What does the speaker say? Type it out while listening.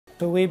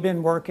So we've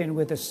been working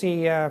with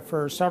ASEA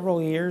for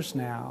several years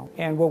now,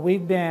 and what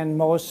we've been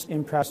most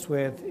impressed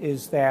with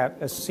is that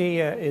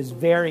ASEA is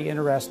very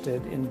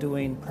interested in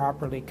doing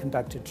properly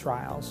conducted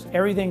trials.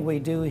 Everything we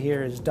do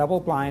here is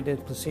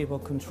double-blinded,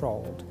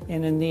 placebo-controlled,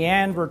 and in the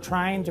end we're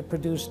trying to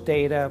produce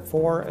data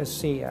for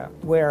ASEA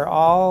where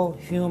all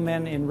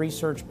human and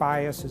research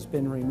bias has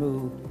been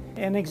removed.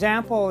 An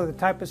example of the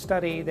type of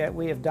study that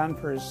we have done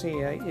for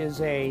ASEA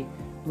is a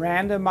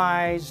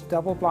randomized,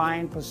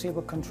 double-blind,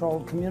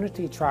 placebo-controlled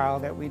community trial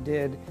that we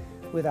did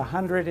with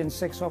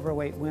 106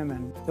 overweight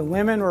women. The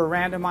women were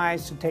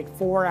randomized to take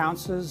 4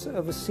 ounces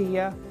of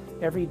ASEA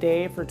every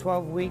day for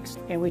 12 weeks,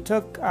 and we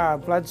took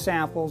blood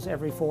samples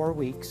every 4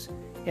 weeks,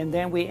 and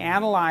then we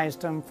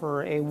analyzed them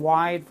for a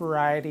wide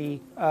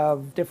variety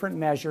of different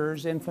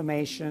measures: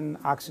 inflammation,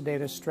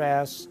 oxidative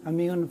stress,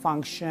 immune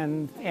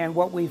function. And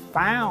what we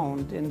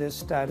found in this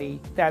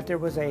study, that there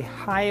was a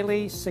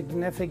highly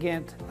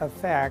significant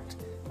effect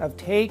of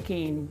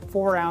taking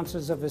 4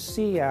 ounces of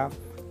ASEA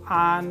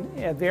on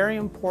a very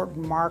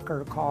important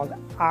marker called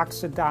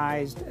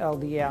oxidized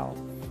LDL.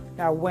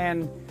 Now,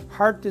 when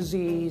heart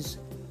disease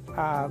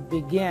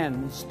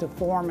begins to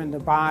form in the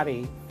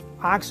body,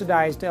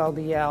 oxidized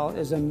LDL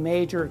is a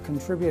major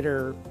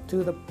contributor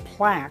to the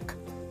plaque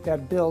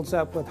that builds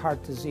up with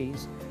heart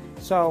disease.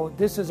 So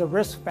this is a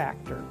risk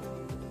factor.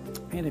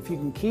 And if you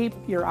can keep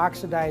your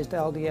oxidized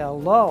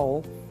LDL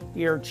low,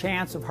 your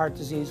chance of heart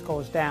disease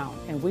goes down.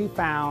 And we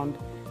found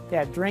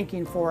that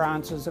drinking 4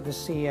 ounces of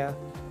ASEA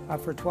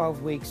for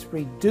 12 weeks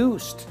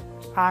reduced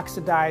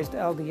oxidized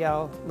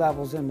LDL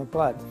levels in the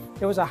blood.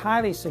 It was a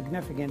highly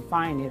significant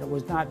finding. It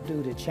was not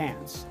due to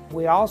chance.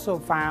 We also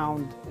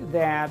found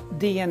that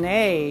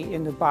DNA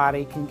in the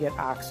body can get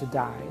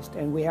oxidized,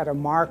 and we had a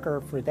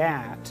marker for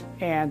that.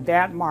 And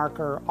that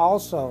marker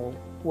also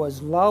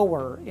was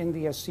lower in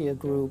the ASEA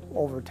group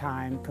over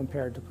time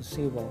compared to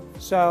placebo.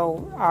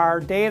 So our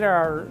data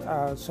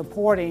are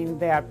supporting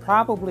that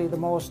probably the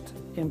most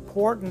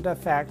important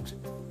effect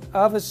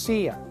of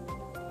ASEA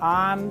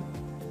on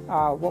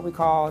what we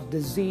call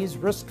disease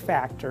risk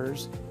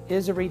factors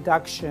is a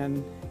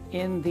reduction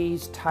in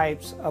these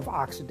types of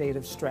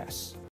oxidative stress.